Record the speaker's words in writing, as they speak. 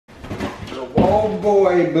So, oh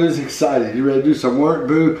boy, Boo's excited. You ready to do some work,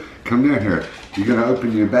 Boo? Come down here. You're gonna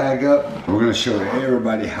open your bag up. We're gonna show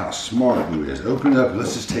everybody how smart Boo is. Open it up.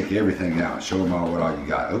 Let's just take everything out and show them all what all you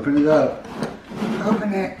got. Open it up.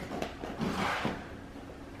 Open it.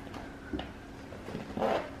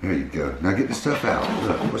 There you go. Now get the stuff out.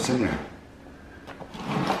 Look, what's in there?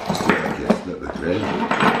 Let's do it like this. Look, ready?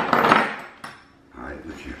 All right,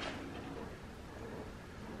 look here.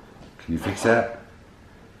 Can you fix that?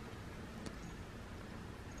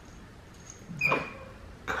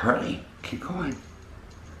 Carly, keep going.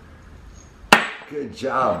 Good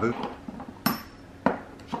job, Boo.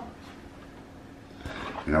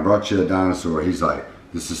 And I brought you a dinosaur. He's like,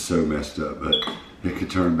 this is so messed up, but it could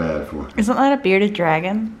turn bad for him. Isn't that a bearded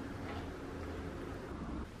dragon?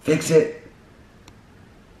 Fix it.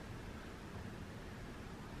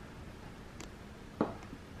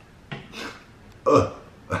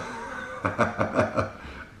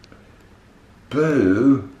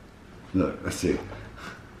 Boo. Look, let's see.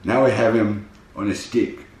 Now we have him on a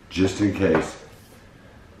stick, just in case.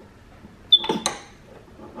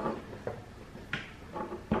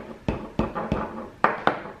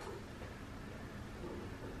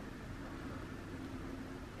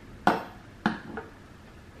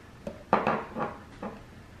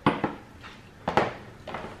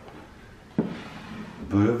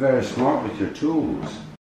 But you're very smart with your tools.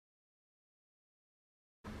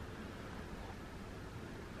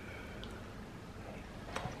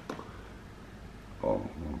 Oh,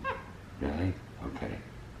 really? Okay.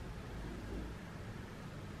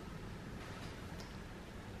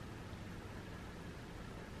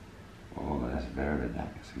 Oh, that's very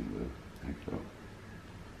relaxing, Boo. Thank you.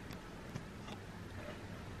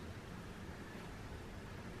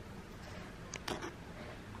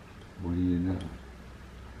 What do you know?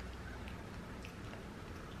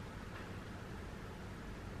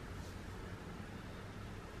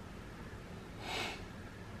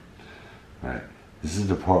 Alright, this is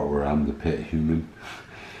the part where I'm the pet human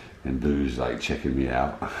and Boo's like checking me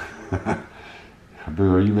out.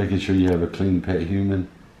 Boo, are you making sure you have a clean pet human?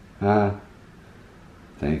 Huh?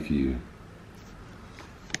 Thank you.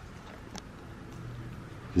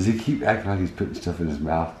 Does he keep acting like he's putting stuff in his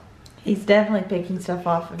mouth? He's definitely picking stuff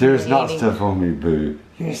off of There's not stuff on me, Boo.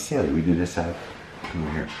 You're silly. We do this side. Come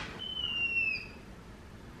over here.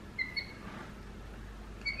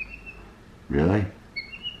 Really?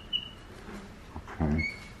 Okay.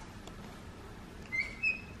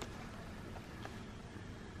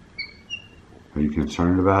 Are you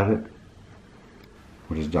concerned about it?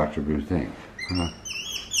 What does Dr. Boo think? Huh?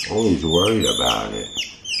 Oh, he's worried about it.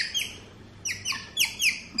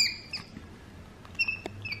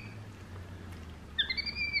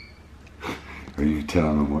 Are you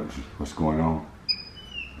telling him what's going on?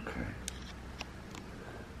 Okay.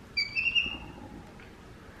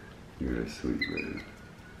 You're a sweet Boo.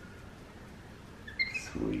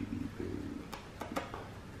 Sweetie Boo.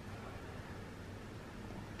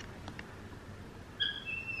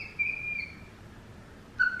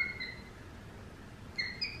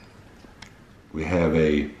 We have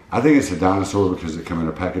I think it's a dinosaur because it comes in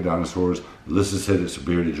a pack of dinosaurs. Alyssa said it's a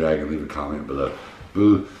bearded dragon. Leave a comment below.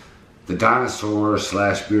 Boo, the dinosaur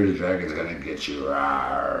 / bearded dragon is gonna get you.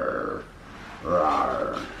 Rawr.